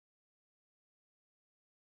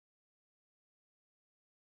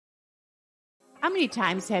How many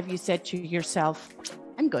times have you said to yourself,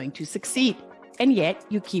 I'm going to succeed, and yet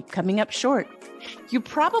you keep coming up short? You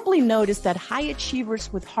probably noticed that high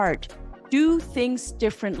achievers with heart do things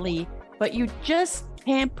differently, but you just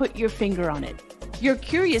can't put your finger on it. You're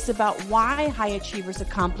curious about why high achievers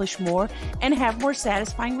accomplish more and have more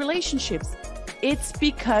satisfying relationships. It's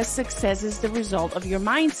because success is the result of your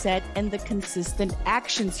mindset and the consistent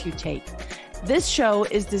actions you take. This show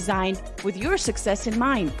is designed with your success in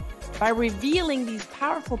mind. By revealing these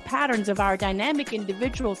powerful patterns of our dynamic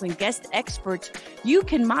individuals and guest experts, you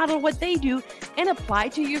can model what they do and apply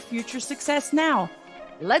to your future success now.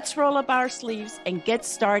 Let's roll up our sleeves and get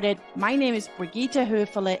started. My name is Brigitte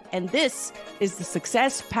Höfele, and this is the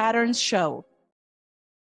Success Patterns Show.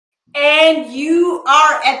 And you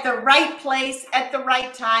are at the right place at the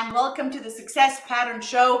right time. Welcome to the Success Pattern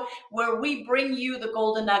Show, where we bring you the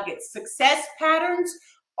golden nuggets. Success patterns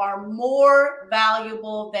are more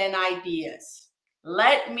valuable than ideas.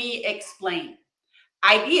 Let me explain.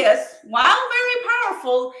 Ideas, while very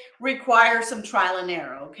powerful, require some trial and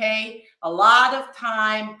error, okay? A lot of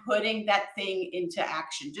time putting that thing into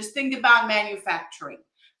action. Just think about manufacturing.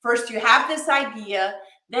 First, you have this idea,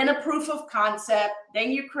 then a proof of concept, then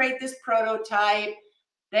you create this prototype,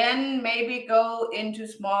 then maybe go into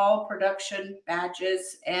small production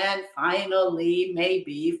batches, and finally,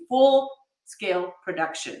 maybe full-scale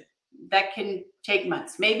production. That can take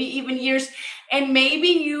months, maybe even years, and maybe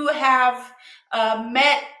you have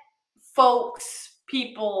met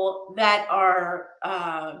people that are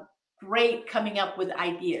great coming up with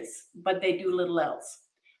ideas, but they do little else.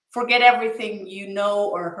 Forget everything you know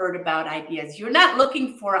or heard about ideas. You're not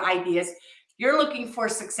looking for ideas. You're looking for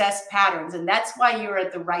success patterns, and that's why you're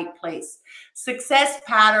at the right place. Success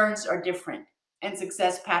patterns are different, and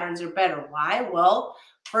success patterns are better. Why? Well,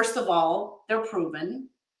 first of all, they're proven.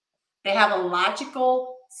 They have a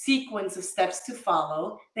logical sequence of steps to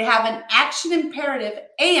follow. They have an action imperative,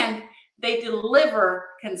 and they deliver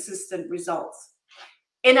consistent results.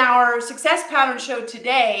 In our Success Pattern Show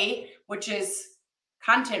today, which is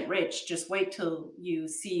content rich, just wait till you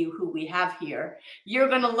see who we have here, you're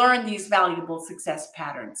going to learn these valuable success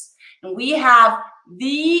patterns. And we have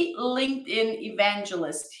the LinkedIn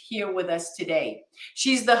Evangelist here with us today.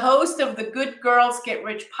 She's the host of the Good Girls Get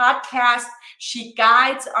Rich podcast. She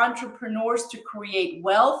guides entrepreneurs to create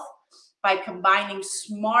wealth by combining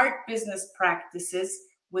smart business practices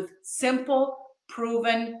with simple,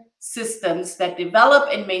 proven systems that develop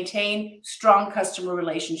and maintain strong customer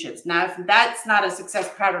relationships. Now, if that's not a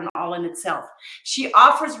success pattern all in itself, she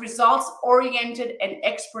offers results-oriented and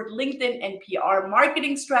expert LinkedIn and PR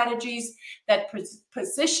marketing strategies that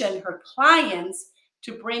position her clients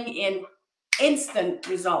to bring in instant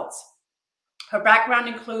results. Her background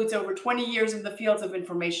includes over 20 years in the fields of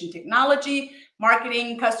information technology,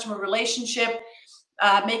 marketing, customer relationship,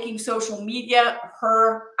 making social media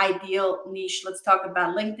her ideal niche. Let's talk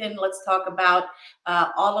about LinkedIn. Let's talk about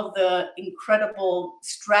all of the incredible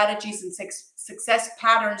strategies and success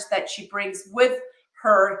patterns that she brings with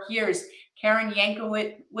her. Here's Karen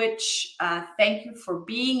Yankovich. Thank you for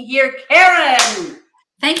being here, Karen.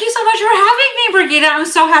 Thank you so much for having me, Brigitte. I'm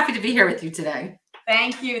so happy to be here with you today.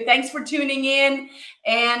 Thank you. Thanks for tuning in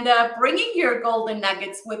and bringing your golden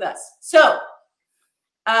nuggets with us. So,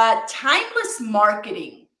 timeless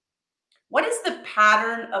marketing. What is the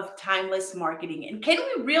pattern of timeless marketing? And can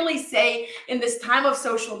we really say in this time of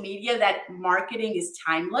social media that marketing is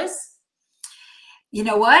timeless? You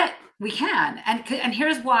know what? We can. And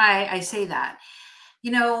here's why I say that.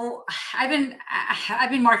 You know, I've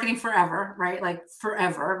been marketing forever, right? Like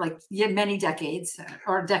forever, like many decades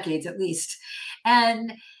or decades at least.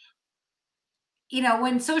 And you know,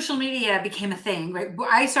 when social media became a thing, right?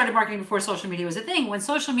 I started marketing before social media was a thing. When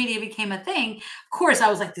social media became a thing, of course, I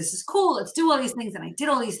was like, this is cool. Let's do all these things. And I did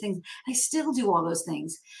all these things. I still do all those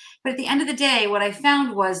things. But at the end of the day, what I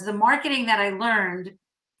found was the marketing that I learned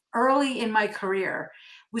early in my career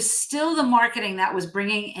was still the marketing that was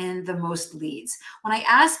bringing in the most leads. When I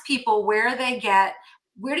asked people where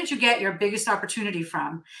did you get your biggest opportunity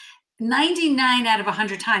from? 99 out of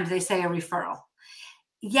 100 times they say a referral.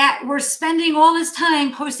 Yet we're spending all this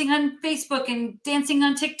time posting on Facebook and dancing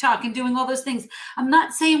on TikTok and doing all those things. I'm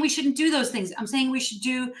not saying we shouldn't do those things. I'm saying we should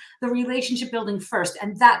do the relationship building first.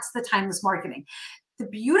 And that's the timeless marketing. The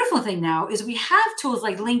beautiful thing now is we have tools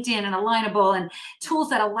like LinkedIn and Alignable and tools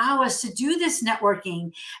that allow us to do this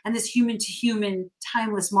networking and this human to human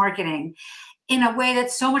timeless marketing in a way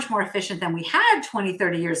that's so much more efficient than we had 20,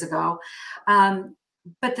 30 years ago.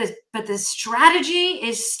 But the strategy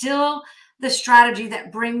is still the strategy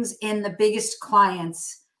that brings in the biggest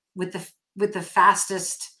clients with the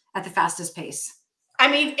fastest pace. I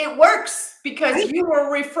mean, it works because Right. you were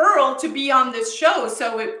a referral to be on this show, so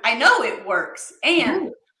I know it works.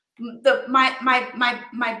 And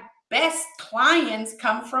my best clients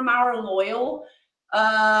come from our loyal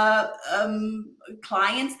uh, um,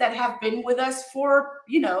 clients that have been with us for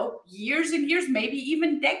years and years, maybe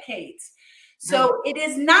even decades. Right. So it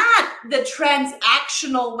is not the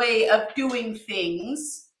transactional way of doing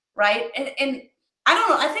things, right? And I don't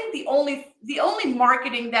know. I think the only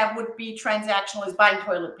marketing that would be transactional is buying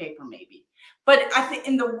toilet paper, maybe. But I think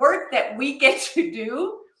in the work that we get to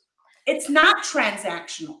do, it's not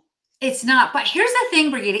transactional. It's not. But here's the thing,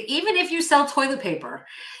 Brigitte, even if you sell toilet paper,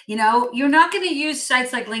 you're not going to use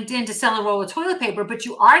sites like LinkedIn to sell a roll of toilet paper, but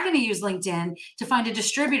you are going to use LinkedIn to find a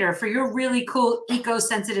distributor for your really cool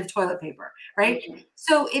eco-sensitive toilet paper, right? Mhm.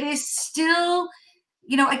 So it is still,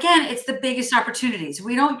 again, it's the biggest opportunities.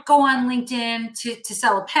 We don't go on LinkedIn to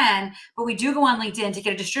sell a pen, but we do go on LinkedIn to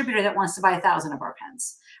get a distributor that wants to buy 1,000 of our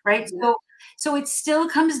pens, right? Yeah. So it still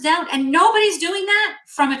comes down, and nobody's doing that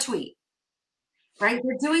from a tweet. Right,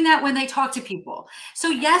 they're doing that when they talk to people. So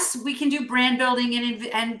yes, we can do brand building and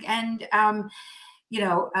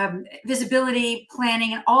visibility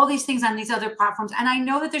planning and all these things on these other platforms. And I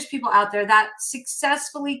know that there's people out there that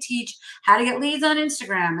successfully teach how to get leads on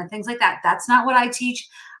Instagram and things like that. That's not what I teach.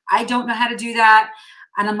 I don't know how to do that.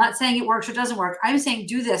 And I'm not saying it works or doesn't work. I'm saying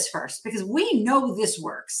do this first because we know this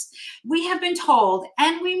works. We have been told,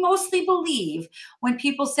 and we mostly believe when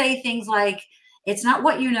people say things like, it's not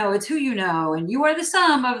what you know, it's who you know. And you are the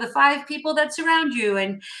sum of the 5 people that surround you.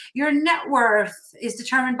 And your net worth is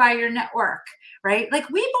determined by your network, right? Like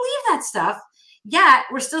we believe that stuff, yet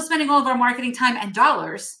we're still spending all of our marketing time and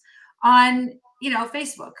dollars on,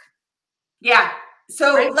 Facebook. Yeah. Right.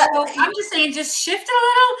 So So I'm just saying, just shift it a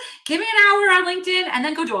little, give me an hour on LinkedIn and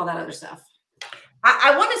then go do all that other stuff.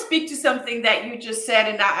 I want to speak to something that you just said,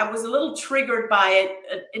 and I was a little triggered by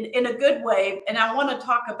it in a good way. And I want to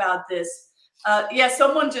talk about this. Yeah,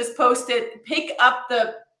 someone just posted, pick up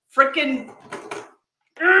the freaking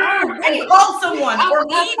and call someone or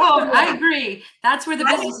meet someone. I agree. That's where the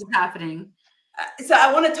Right? business is happening. So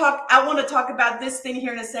I want to talk about this thing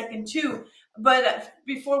here in a second too. But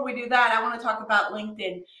before we do that, I want to talk about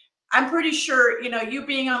LinkedIn. I'm pretty sure, you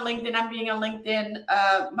being on LinkedIn, I'm being on LinkedIn,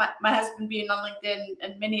 my husband being on LinkedIn,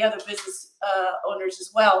 and many other business owners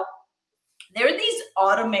as well. There are these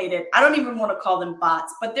automated, I don't even want to call them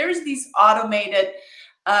bots, but there's these automated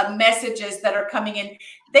messages that are coming in.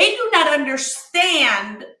 They do not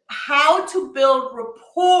understand how to build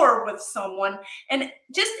rapport with someone and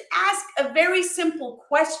just ask a very simple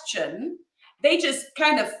question. They just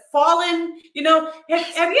kind of fall in,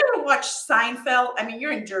 have you ever watched Seinfeld? I mean,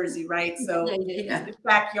 you're in Jersey, right? So Yeah. it's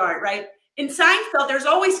backyard, right? In Seinfeld, there's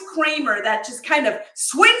always Kramer that just kind of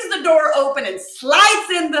swings the door open and slides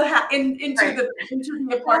into Right. the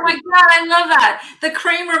apartment. Oh my God, I love that. The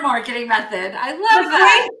Kramer marketing method. I love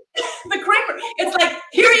that. The Kramer. It's like,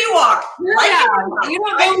 here you are. Yeah. You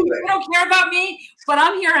don't care about me, but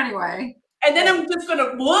I'm here anyway. And then I'm just going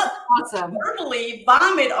to Awesome. verbally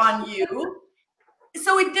vomit on you.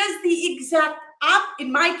 So it does the exact in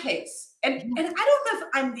my case. And I don't know if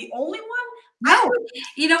I'm the only one. No,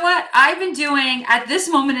 you know what? I've been doing at this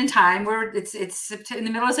moment in time where it's in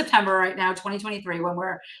the middle of September right now, 2023, when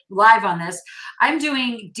we're live on this. I'm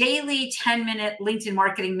doing daily 10-minute LinkedIn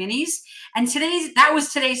marketing minis. And that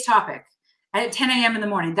was today's topic at 10 a.m. in the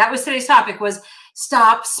morning. That was today's topic was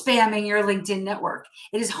stop spamming your LinkedIn network.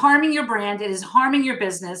 It is harming your brand. It is harming your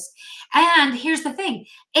business. And here's the thing,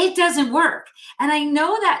 it doesn't work. And I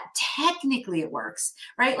know that technically it works,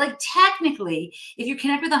 right? Like technically, if you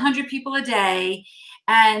connect with 100 people a day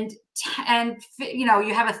and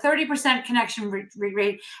you have a 30% connection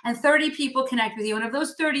rate and 30 people connect with you. And of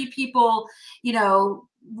those 30 people,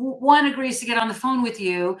 one agrees to get on the phone with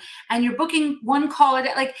you and you're booking one call a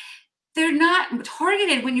day, like they're not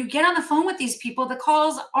targeted. When you get on the phone with these people, the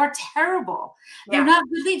calls are terrible. They're not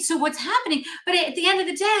good leads. So what's happening? But at the end of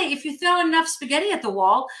the day, if you throw enough spaghetti at the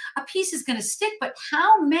wall, a piece is going to stick. But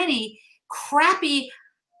how many crappy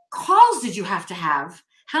calls did you have to have?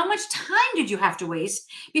 How much time did you have to waste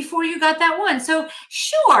before you got that one? So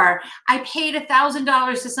sure, I paid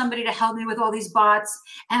 $1,000 to somebody to help me with all these bots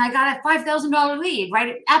and I got a $5,000 lead, right?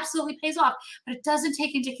 It absolutely pays off, but it doesn't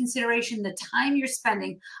take into consideration the time you're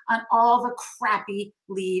spending on all the crappy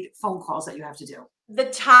lead phone calls that you have to do. The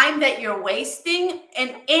time that you're wasting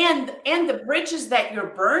and the bridges that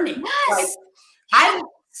you're burning. Yes. Like,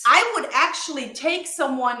 I would actually take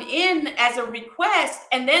someone in as a request,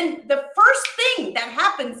 and then the first thing that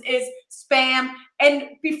happens is spam.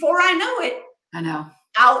 And before I know it, I know.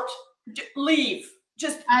 out, leave.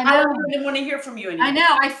 just I I know. don't even want to hear from you anymore. I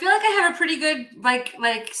know. I feel like I have a pretty good like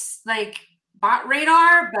bot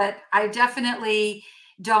radar, but I definitely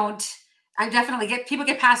don't. I definitely people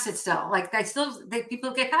get past it still. Like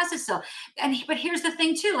people get past it still. But here's the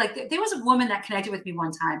thing too. Like there was a woman that connected with me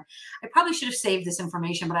one time. I probably should have saved this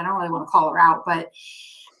information, but I don't really want to call her out. But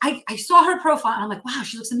I saw her profile and I'm like, wow,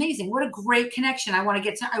 she looks amazing. What a great connection. I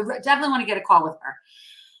definitely want to get a call with her.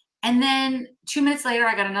 And then 2 minutes later,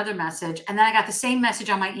 I got another message, and then I got the same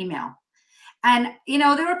message on my email. And,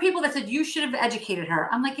 there were people that said, you should have educated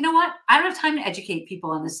her. I'm like, you know what? I don't have time to educate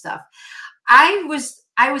people on this stuff. I was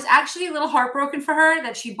actually a little heartbroken for her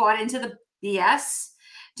that she bought into the BS.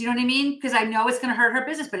 Do you know what I mean? Because I know it's going to hurt her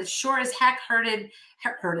business, but it sure as heck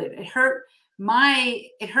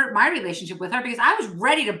It hurt my relationship with her because I was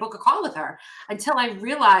ready to book a call with her until I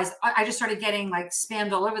realized I just started getting like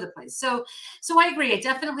spammed all over the place. So I agree. It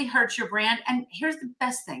definitely hurts your brand. And here's the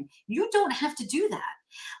best thing. You don't have to do that.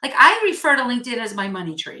 Like I refer to LinkedIn as my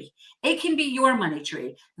money tree. It can be your money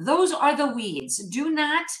tree. Those are the weeds. Do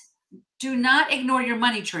not ignore your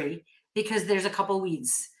money tree because there's a couple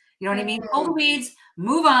weeds. You know what I mean? Pull the weeds,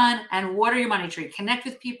 move on, and water your money tree. Connect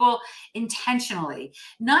with people intentionally,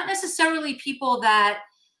 not necessarily people that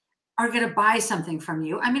are going to buy something from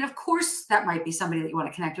you. I mean, of course, that might be somebody that you want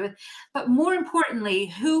to connect with, but more importantly,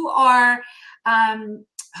 who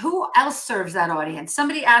else serves that audience?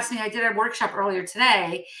 Somebody asked me, I did a workshop earlier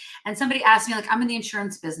today, and somebody asked me, like, I'm in the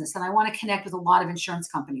insurance business and I want to connect with a lot of insurance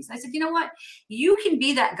companies. And I said, you know what? You can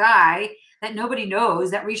be that guy that nobody knows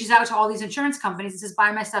that reaches out to all these insurance companies and says,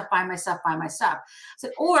 buy my stuff, buy my stuff, buy my stuff. So,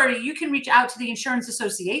 or you can reach out to the insurance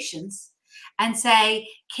associations and say,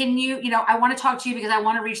 can you, I want to talk to you because I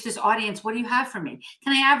want to reach this audience. What do you have for me?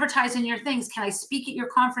 Can I advertise in your things? Can I speak at your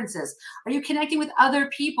conferences? Are you connecting with other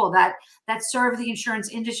people that serve the insurance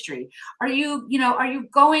industry? Are you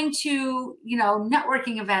going to,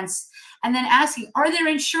 networking events and then asking, are there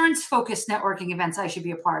insurance focused networking events I should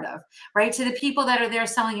be a part of, right? To the people that are there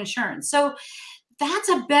selling insurance. So that's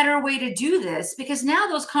a better way to do this because now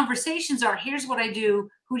those conversations are, here's what I do,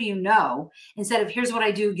 who do you know? Instead of here's what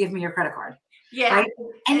I do, give me your credit card. Yeah. Right?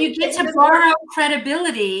 And you get to borrow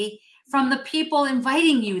credibility from the people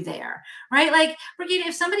inviting you there, right? Like, Brigitte,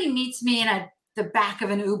 if somebody meets me in the back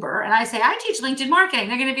of an Uber and I say, I teach LinkedIn marketing,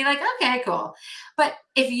 they're going to be like, okay, cool. But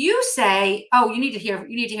if you say, oh, you need to hear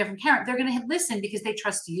from Karen, they're going to listen because they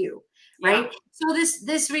trust you. Right. Yeah. So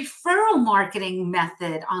this referral marketing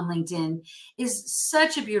method on LinkedIn is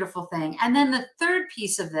such a beautiful thing. And then the third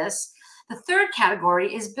piece of this, the third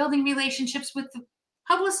category is building relationships with the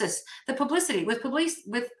publicists, the publicity with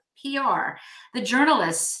PR, the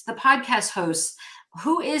journalists, the podcast hosts.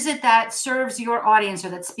 Who is it that serves your audience or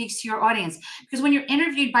that speaks to your audience? Because when you're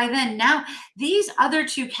interviewed by then, now these other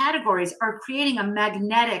two categories are creating a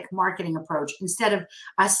magnetic marketing approach instead of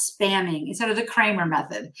us spamming, instead of the Kramer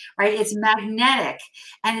method, right? It's magnetic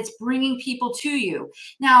and it's bringing people to you.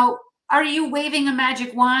 Now, are you waving a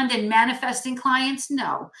magic wand and manifesting clients?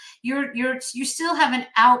 No, you still have an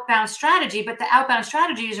outbound strategy, but the outbound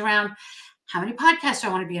strategy is around how many podcasts do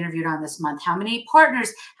I want to be interviewed on this month? How many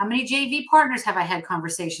partners, how many JV partners have I had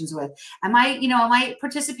conversations with? Am I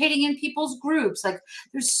participating in people's groups? Like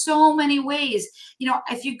there's so many ways,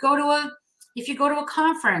 if you go to a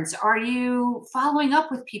conference, are you following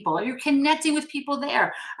up with people? Are you connecting with people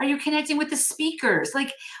there? Are you connecting with the speakers?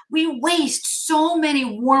 Like we waste so many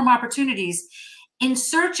warm opportunities in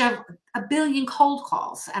search of a billion cold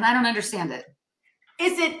calls. And I don't understand it.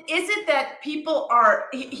 Is it that people are,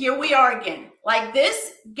 here we are again, like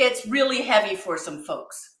this gets really heavy for some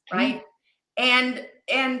folks, right? Mm-hmm.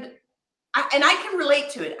 And I can relate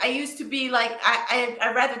to it. I used to be like,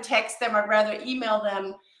 I'd rather text them, I'd rather email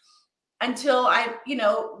them until I,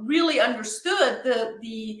 really understood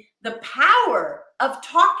the power of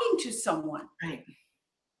talking to someone.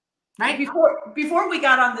 Right. Before we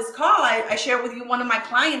got on this call, I shared with you one of my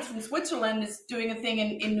clients from Switzerland is doing a thing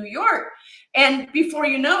in New York. And before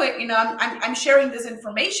you know it, I'm sharing this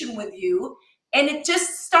information with you and it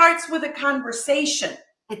just starts with a conversation.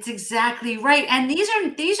 It's exactly right. And these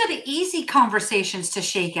are the easy conversations to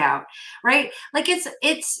shake out, right? Like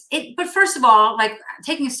but first of all, like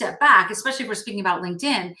taking a step back, especially if we're speaking about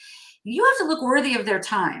LinkedIn, you have to look worthy of their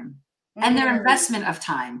time. And their investment of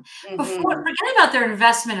time. Forget about their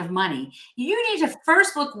investment of money. You need to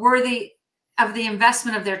first look worthy of the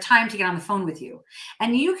investment of their time to get on the phone with you.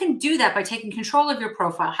 And you can do that by taking control of your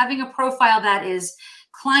profile, having a profile that is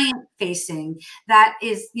client facing, that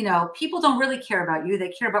is, people don't really care about you. They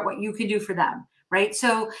care about what you can do for them, right?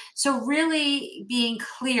 So really being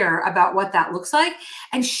clear about what that looks like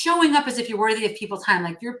and showing up as if you're worthy of people's time,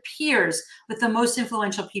 like your peers with the most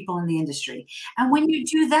influential people in the industry. And when you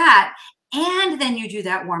do that, and then you do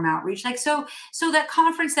that warm outreach, like so that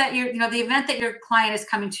conference that you're, the event that your client is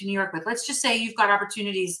coming to New York with, let's just say you've got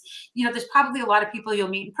opportunities, there's probably a lot of people you'll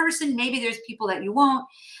meet in person. Maybe there's people that you won't.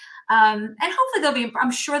 And hopefully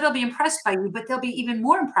I'm sure they'll be impressed by you, but they'll be even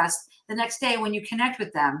more impressed the next day when you connect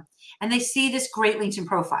with them and they see this great LinkedIn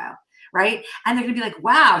profile, right? And they're going to be like,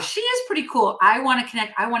 wow, she is pretty cool. I want to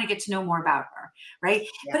connect. I want to get to know more about her, right?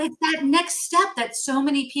 Yeah. But it's that next step that so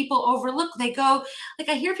many people overlook. They go, like,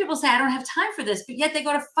 I hear people say, I don't have time for this, but yet they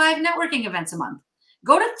go to 5 networking events a month,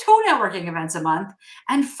 go to 2 networking events a month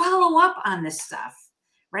and follow up on this stuff,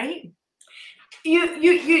 right?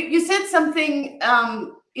 You said something,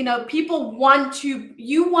 people want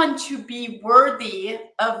to be worthy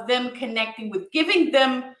of them connecting with,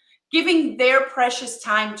 giving their precious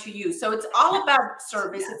time to you. So it's all about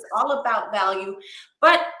service. Yes. It's all about value,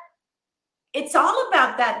 but it's all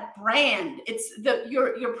about that brand. It's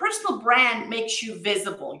your personal brand makes you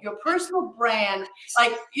visible. Your personal brand,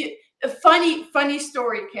 like a funny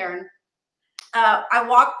story, Karen. I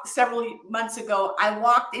walked several months ago. I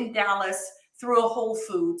walked in Dallas through a Whole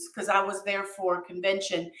Foods because I was there for a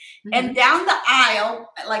convention. Mm-hmm. And down the aisle,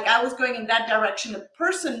 like I was going in that direction, a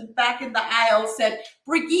person back in the aisle said,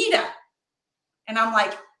 Brigida. And I'm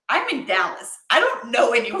like, I'm in Dallas. I don't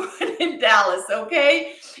know anyone in Dallas,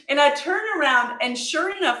 okay? And I turn around and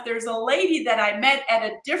sure enough, there's a lady that I met at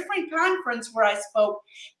a different conference where I spoke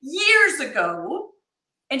years ago.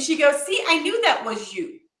 And she goes, see, I knew that was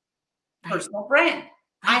you. Personal brand.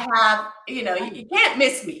 I have, you can't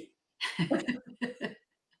miss me. That's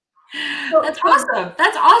awesome.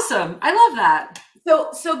 That's awesome. I love that.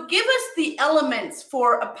 So give us the elements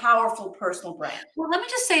for a powerful personal brand. Well, let me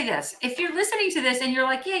just say this. If you're listening to this and you're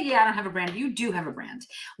like, yeah, I don't have a brand. You do have a brand.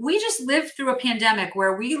 We just lived through a pandemic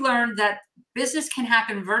where we learned that business can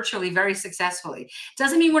happen virtually very successfully.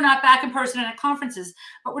 Doesn't mean we're not back in person and at conferences,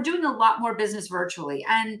 but we're doing a lot more business virtually.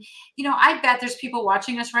 And, I bet there's people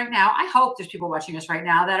watching us right now. I hope there's people watching us right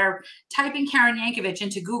now that are typing Karen Yankovich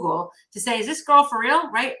into Google to say, is this girl for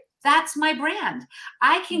real? Right? That's my brand.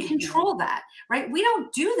 I can control that, right? We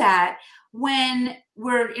don't do that when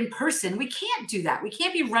we're in person. We can't do that. We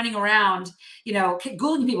can't be running around,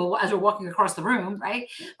 Googling people as we're walking across the room, right?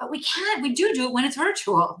 But we do it when it's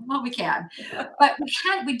virtual. Well, we can, but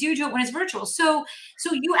we do it when it's virtual. So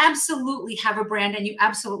you absolutely have a brand and you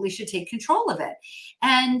absolutely should take control of it.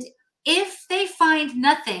 And if they find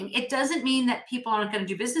nothing, it doesn't mean that people aren't going to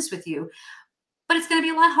do business with you, but it's going to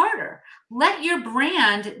be a lot harder. Let your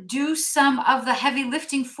brand do some of the heavy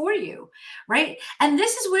lifting for you, right? And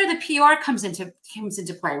this is where the PR comes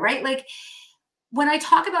into play, right? Like when I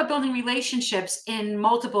talk about building relationships in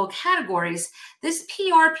multiple categories, this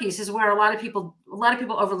PR piece is where a lot of people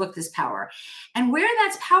overlook this power. And where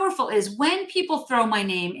that's powerful is when people throw my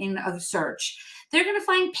name in a search, they're going to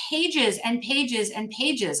find pages and pages and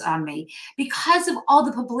pages on me because of all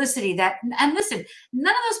the publicity and listen,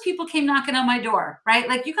 none of those people came knocking on my door, right?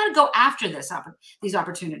 Like you got to go after these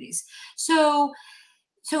opportunities. So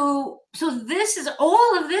this is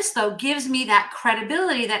all of this though, gives me that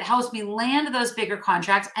credibility that helps me land those bigger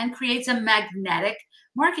contracts and creates a magnetic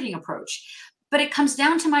marketing approach. But it comes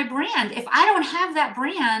down to my brand. If I don't have that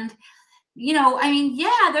brand,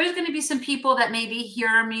 there's going to be some people that maybe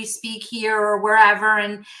hear me speak here or wherever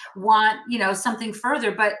and want, something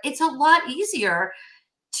further, but it's a lot easier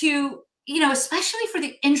to, especially for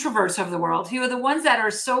the introverts of the world, who are the ones that are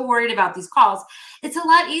so worried about these calls. It's a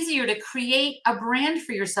lot easier to create a brand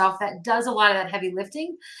for yourself that does a lot of that heavy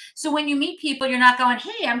lifting. So when you meet people, you're not going,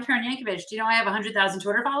 hey, I'm Karen Yankovich. Do you know I have 100,000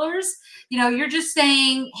 Twitter followers? You're just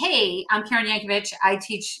saying, hey, I'm Karen Yankovich. I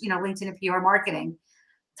teach, LinkedIn and PR marketing.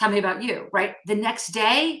 Tell me about you, right? The next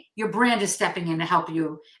day, your brand is stepping in to help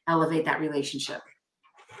you elevate that relationship.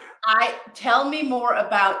 Tell me more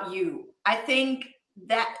about you. I think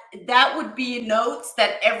that would be notes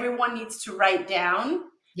that everyone needs to write down.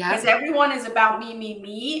 Because everyone is about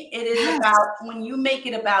me. It is about when you make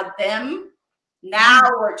it about them. Now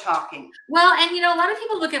we're talking. Well, and a lot of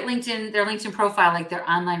people look at LinkedIn, their LinkedIn profile, like their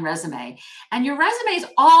online resume. And your resume is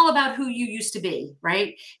all about who you used to be,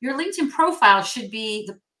 right? Your LinkedIn profile should be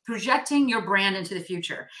projecting your brand into the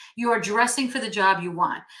future. You are dressing for the job you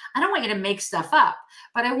want. I don't want you to make stuff up,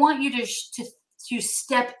 but I want you to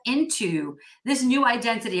step into this new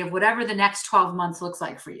identity of whatever the next 12 months looks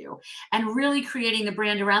like for you and really creating the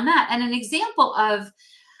brand around that. And an example of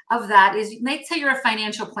that is, let's say you're a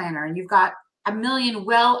financial planner and you've got 1 million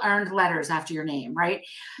well-earned letters after your name, right?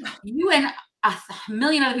 You and a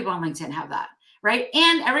million other people on LinkedIn have that, right?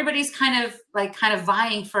 And everybody's kind of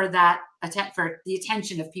vying for that, for the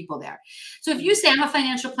attention of people there. So if you say I'm a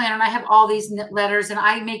financial planner and I have all these letters and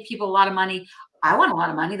I make people a lot of money, I want a lot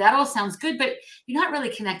of money. That all sounds good, but you're not really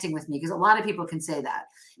connecting with me, because a lot of people can say that.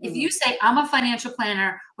 If you say I'm a financial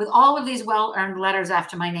planner with all of these well-earned letters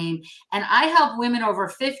after my name, and I help women over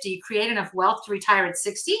 50 create enough wealth to retire at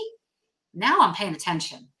 60, now I'm paying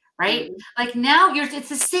attention, right? Like now it's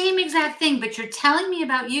the same exact thing, but you're telling me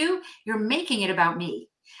about you, you're making it about me.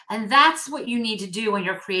 And that's what you need to do when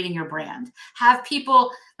you're creating your brand. Have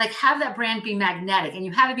people have that brand be magnetic, and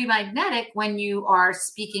you have to be magnetic when you are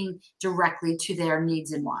speaking directly to their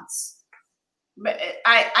needs and wants.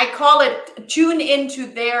 I call it tune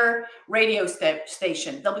into their radio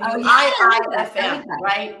station, WIIFM,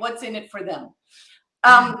 right? What's in it for them?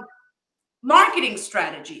 Marketing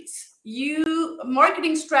strategies.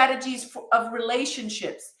 Marketing strategies of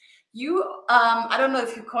relationships. I don't know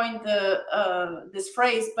if you coined this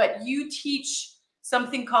phrase, but you teach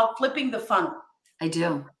something called flipping the funnel. I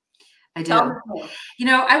do. Tell me more.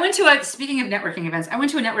 I went to speaking of networking events, I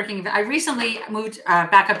went to a networking event. I recently moved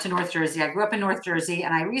back up to North Jersey. I grew up in North Jersey,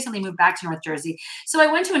 and I recently moved back to North Jersey. So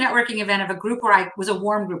I went to a networking event of a group where I was a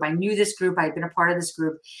warm group. I knew this group. I'd been a part of this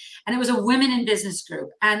group, and it was a women in business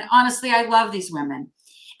group. And honestly, I love these women.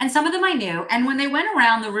 And some of them I knew. And when they went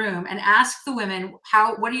around the room and asked the women,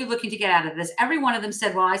 what are you looking to get out of this? Every one of them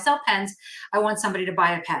said, well, I sell pens. I want somebody to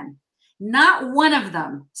buy a pen. Not one of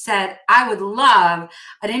them said, I would love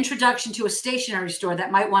an introduction to a stationery store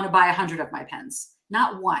that might want to buy 100 of my pens.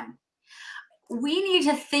 Not one. We need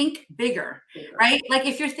to think bigger, right? Like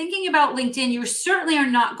if you're thinking about LinkedIn, you certainly are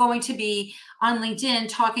not going to be on LinkedIn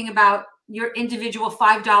talking about your individual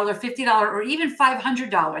 $5, $50, or even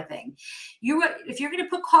 $500 thing. If you're going to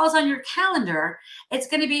put calls on your calendar, it's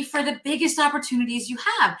going to be for the biggest opportunities you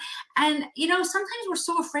have. And, sometimes we're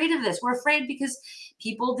so afraid of this. We're afraid because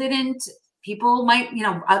people might,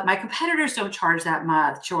 my competitors don't charge that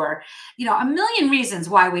much, or, a million reasons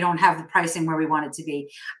why we don't have the pricing where we want it to be.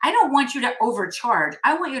 I don't want you to overcharge.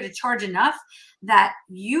 I want you to charge enough that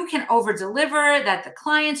you can over deliver, that the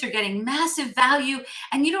clients are getting massive value,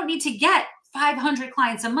 and you don't need to get 500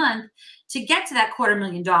 clients a month to get to that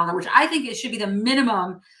 $250,000, which I think it should be the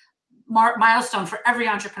minimum milestone for every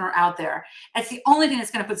entrepreneur out there. It's the only thing that's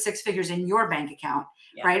going to put 6 figures in your bank account,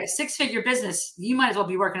 right? A 6-figure business, you might as well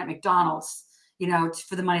be working at McDonald's,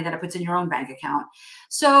 for the money that it puts in your own bank account.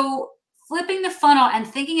 So flipping the funnel and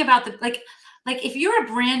thinking about if you're a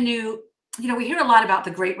brand new, we hear a lot about the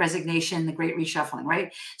great resignation, the great reshuffling,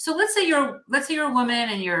 right? So let's say you're a woman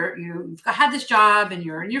and you've had this job and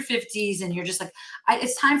you're in your 50s and you're just like,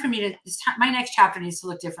 it's time for me my next chapter needs to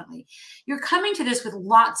look differently. You're coming to this with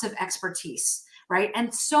lots of expertise, right?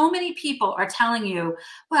 And so many people are telling you,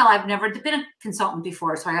 well, I've never been a consultant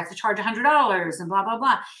before, so I have to charge $100 and blah, blah,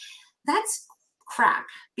 blah. That's crap,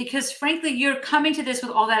 because frankly, you're coming to this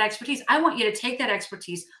with all that expertise. I want you to take that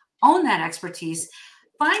expertise, own that expertise,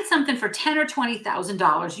 find something for $10,000 or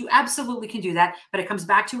 $20,000. You absolutely can do that, but it comes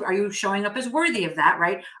back to, are you showing up as worthy of that,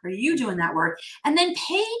 right? Are you doing that work? And then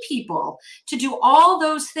pay people to do all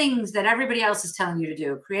those things that everybody else is telling you to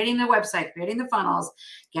do, creating the website, creating the funnels,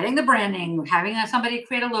 getting the branding, having somebody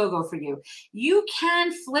create a logo for you. You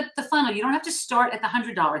can flip the funnel. You don't have to start at the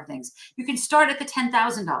 $100 things. You can start at the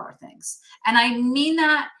 $10,000 things. And I mean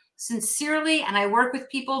that sincerely, and I work with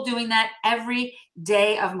people doing that every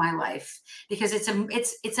day of my life, because it's a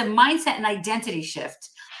mindset and identity shift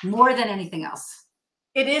more than anything else.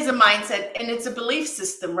 It is a mindset, and it's a belief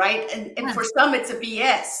system, right? And for some, it's a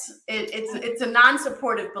BS. It's a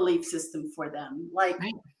non-supportive belief system for them. Like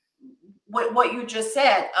what you just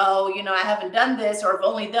said. Oh, I haven't done this, or I've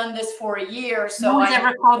only done this for a year. So no one's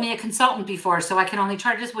ever called me a consultant before, so I can only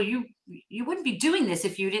charge this. Well, you wouldn't be doing this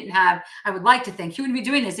if you didn't have, I would like to think you wouldn't be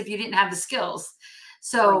doing this if you didn't have the skills.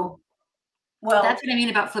 So that's what I mean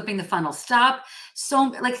about flipping the funnel. Stop.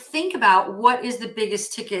 So think about what is the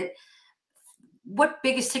biggest ticket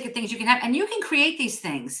things you can have, and you can create these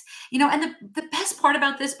things, and the best part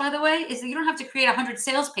about this, by the way, is that you don't have to create 100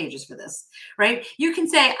 sales pages for this, right? You can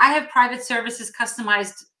say, I have private services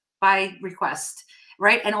customized by request,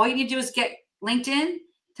 right? And all you need to do is get LinkedIn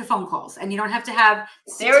to phone calls, and you don't have to have.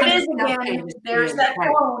 There it is again. There's that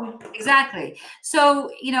phone. Exactly. So,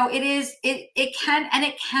 it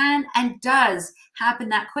can and does happen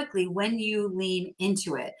that quickly when you lean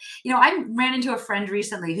into it. I ran into a friend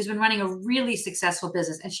recently who's been running a really successful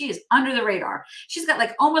business, and she is under the radar. She's got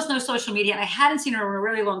almost no social media, and I hadn't seen her in a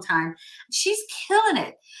really long time. She's killing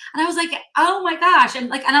it. And I was like, oh my gosh. And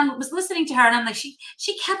I was listening to her, and I'm like, she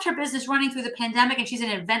kept her business running through the pandemic, and she's in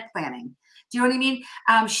event planning. Do you know what I mean?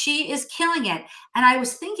 She is killing it. And I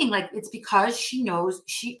was thinking, like, it's because she knows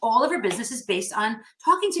all of her business is based on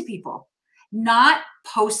talking to people, not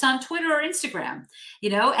posts on Twitter or Instagram, you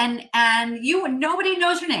know, and nobody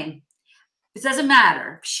knows her name. It doesn't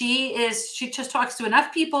matter. She just talks to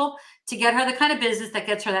enough people to get her the kind of business that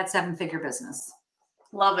gets her that 7-figure business.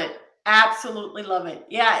 Love it. Absolutely love it.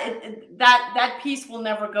 Yeah. That piece will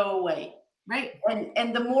never go away. Right.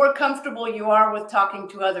 And the more comfortable you are with talking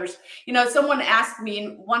to others, you know, someone asked me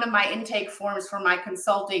in one of my intake forms for my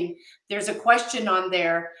consulting, there's a question on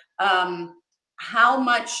there. How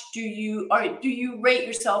much do you rate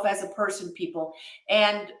yourself as a person, people?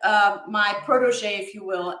 And my protege, if you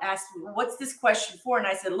will, asked, what's this question for? And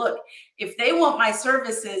I said, look, if they want my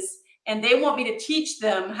services and they want me to teach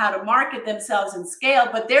them how to market themselves and scale,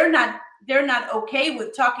 but they're not okay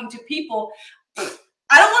with talking to people,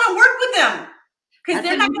 I don't want to work with them because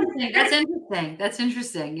they're not interesting. That's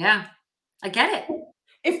interesting. Yeah, I get it.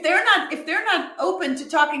 If they're not open to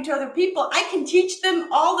talking to other people, I can teach them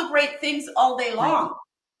all the great things all day long.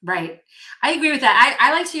 Right. I agree with that.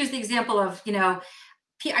 I like to use the example of, you know,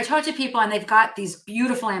 I talk to people and they've got these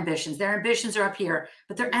beautiful ambitions. Their ambitions are up here,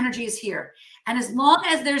 but their energy is here. And as long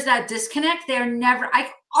as there's that disconnect,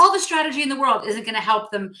 all the strategy in the world isn't going to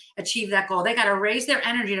help them achieve that goal. They got to raise their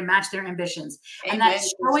energy to match their ambitions. Amen. And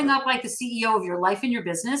that's showing up like the CEO of your life and your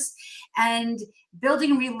business and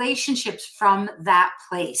building relationships from that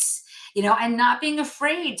place, you know, and not being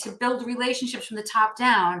afraid to build relationships from the top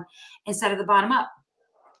down instead of the bottom up.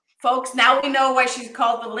 Folks, now we know why she's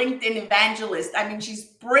called the LinkedIn evangelist. I mean, she's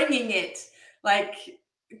bringing it like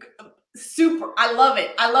super. I love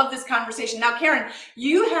it. I love this conversation. Now, Karen,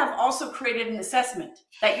 you have also created an assessment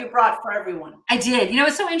that you brought for everyone. I did. You know,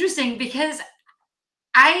 it's so interesting because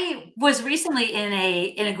I was recently in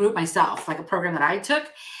a group myself, like a program that I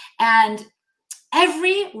took, and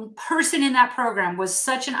every person in that program was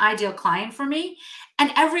such an ideal client for me.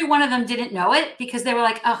 And every one of them didn't know it because they were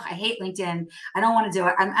like, oh, I hate LinkedIn. I don't want to do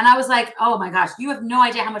it. And I was like, oh my gosh, you have no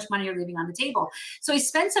idea how much money you're leaving on the table. So I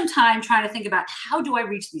spent some time trying to think about, how do I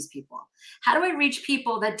reach these people? How do I reach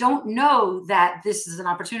people that don't know that this is an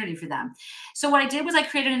opportunity for them? So what I did was I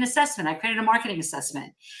created an assessment. I created a marketing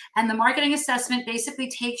assessment. And the marketing assessment basically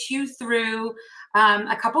takes you through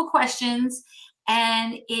a couple questions,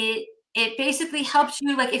 and it basically helps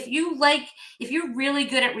you, like, if you're really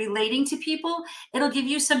good at relating to people, it'll give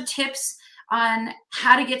you some tips on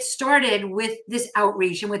how to get started with this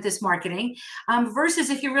outreach and with this marketing, versus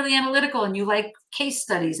if you're really analytical and you like case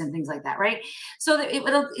studies and things like that, right? So that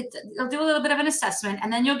it'll do a little bit of an assessment,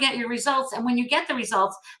 and then you'll get your results. And when you get the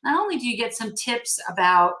results, not only do you get some tips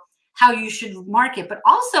about how you should market, but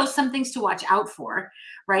also some things to watch out for,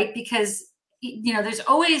 right? Because you know, there's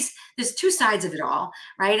two sides of it all,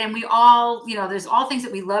 right? And we all, you know, there's all things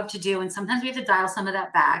that we love to do, and sometimes we have to dial some of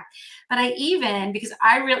that back. But because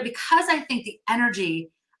I think the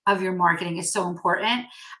energy of your marketing is so important,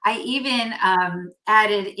 I even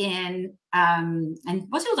added in, and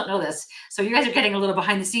most people don't know this, so you guys are getting a little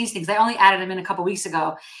behind the scenes things. I only added them in a couple weeks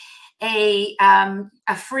ago, a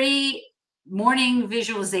free morning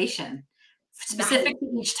visualization specific to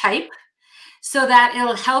each type, so that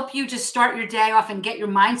it'll help you to start your day off and get your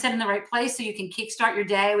mindset in the right place, so you can kickstart your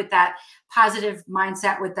day with that positive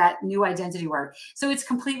mindset, with that new identity work. So it's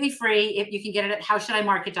completely free. If you can get it at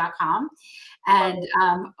howshouldimarket.com. And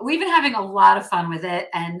we've been having a lot of fun with it.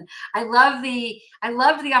 And I loved the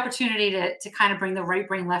opportunity to kind of bring the right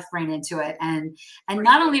brain, left brain into it. And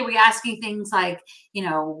not only are we asking things like, you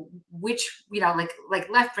know, like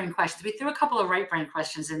left brain questions, we threw a couple of right brain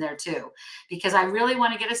questions in there too, because I really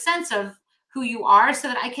want to get a sense of who you are, so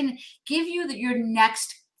that I can give you your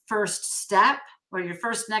next first step, or your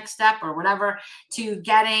first next step, or whatever, to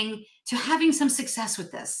having some success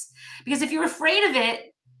with this. Because if you're afraid of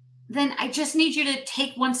it, then I just need you to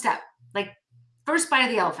take one step, like first bite of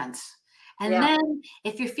the elephant. And then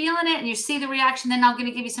if you're feeling it and you see the reaction, then I'm going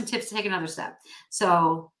to give you some tips to take another step.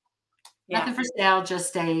 So nothing for sale,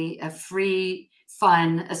 just a free,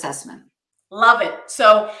 fun assessment. Love it.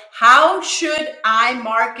 So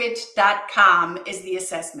howshouldimarket.com is the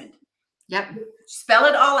assessment. Yep. Spell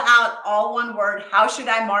it all out, all one word,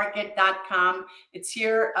 howshouldimarket.com. It's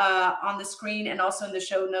here on the screen and also in the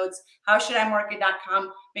show notes,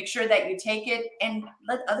 howshouldimarket.com. Make sure that you take it, and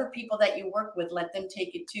let other people that you work with, let them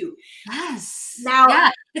take it too. Yes. Now,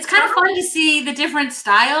 yeah, it's kind of fun to see the different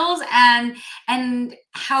styles and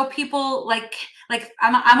how people like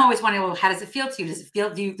I'm always wondering, well, how does it feel to you?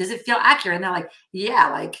 Does it feel accurate? And they're like,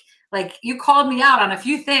 yeah, like you called me out on a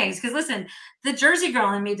few things. Because listen, the Jersey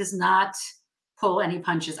girl in me does not pull any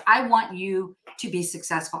punches. I want you to be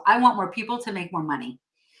successful. I want more people to make more money.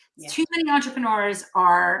 Yeah. Too many entrepreneurs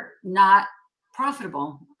are not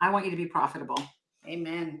profitable. I want you to be profitable.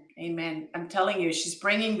 Amen. Amen. I'm telling you, she's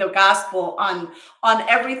bringing the gospel on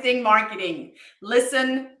everything marketing.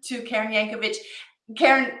 Listen to Karen Yankovich.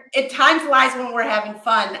 Karen, time flies when we're having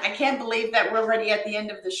fun. I can't believe that we're already at the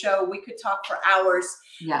end of the show. We could talk for hours.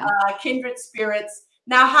 Yeah. Kindred spirits.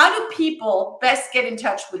 Now, how do people best get in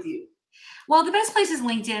touch with you? Well, the best place is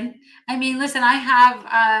LinkedIn. I mean, listen, I have,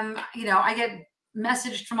 I get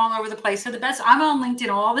messaged from all over the place. So I'm on LinkedIn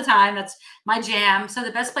all the time. That's my jam. So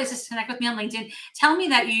the best place is to connect with me on LinkedIn. Tell me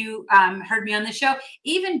that you heard me on the show.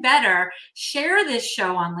 Even better, share this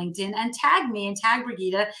show on LinkedIn and tag me and tag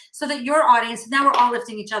Brigida so that your audience, now we're all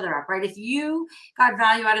lifting each other up, right? If you got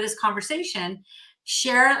value out of this conversation,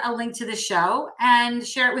 share a link to the show and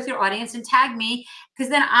share it with your audience and tag me,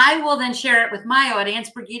 because then I will then share it with my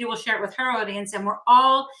audience. Brigida will share it with her audience, and we're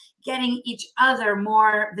all getting each other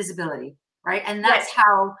more visibility, right? And that's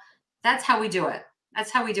how we do it.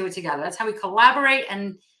 That's how we do it together. That's how we collaborate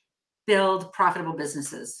and build profitable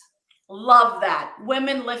businesses. Love that.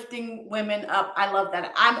 Women lifting women up. I love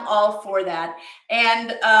that. I'm all for that.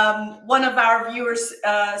 And one of our viewers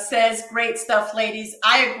says, great stuff, ladies.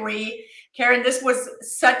 I agree. Karen, this was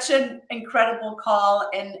such an incredible call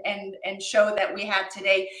and show that we had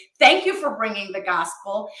today. Thank you for bringing the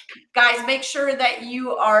gospel. Guys, make sure that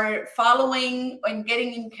you are following and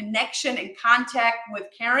getting in connection and contact with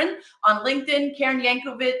Karen on LinkedIn, Karen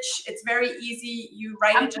Yankovich. It's very easy. You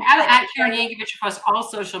write it. I'm at Karen Yankovich across all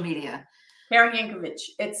social media. Karen Yankovich.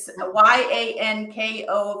 It's Yankovich.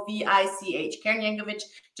 Karen Yankovich,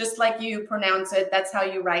 just like you pronounce it. That's how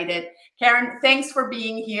you write it. Karen, thanks for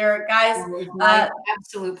being here. Guys, it was my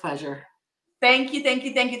absolute pleasure. Thank you.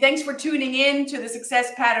 Thanks for tuning in to the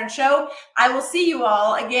Success Pattern Show. I will see you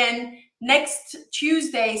all again next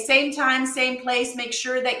Tuesday, same time, same place. Make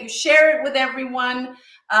sure that you share it with everyone,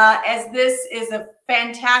 as this is a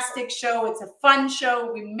fantastic show. It's a fun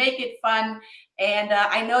show. We make it fun. And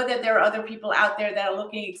I know that there are other people out there that are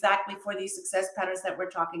looking exactly for these success patterns that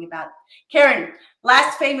we're talking about. Karen,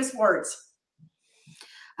 last famous words.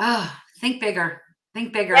 Think bigger.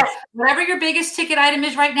 Think bigger. Yes. Whatever your biggest ticket item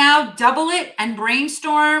is right now, double it and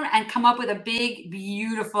brainstorm and come up with a big,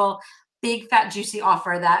 beautiful, big, fat, juicy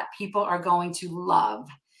offer that people are going to love.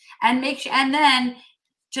 And then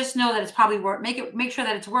just know that it's probably make sure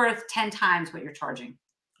that it's worth 10 times what you're charging.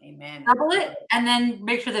 Amen. Double it, and then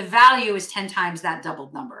make sure the value is 10 times that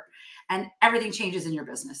doubled number, and everything changes in your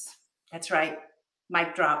business. That's right.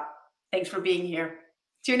 Mic drop. Thanks for being here.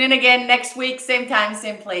 Tune in again next week, same time,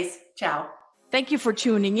 same place. Ciao. Thank you for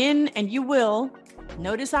tuning in, and you will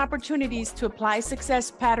notice opportunities to apply success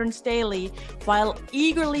patterns daily while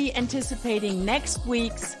eagerly anticipating next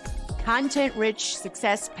week's content-rich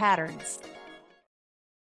success patterns.